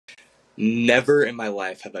Never in my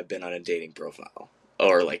life have I been on a dating profile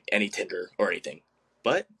or like any Tinder or anything.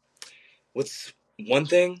 But what's one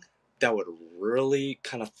thing that would really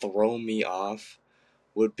kind of throw me off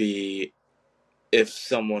would be if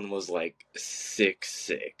someone was like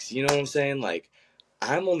 6'6". You know what I'm saying? Like,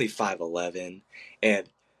 I'm only 5'11", and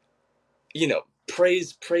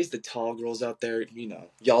praise the tall girls out there.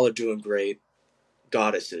 Y'all are doing great,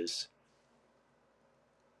 goddesses.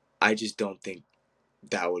 I just don't think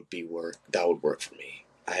that would work for me.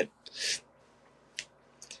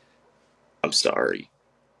 I'm sorry.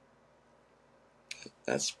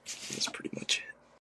 That's pretty much it.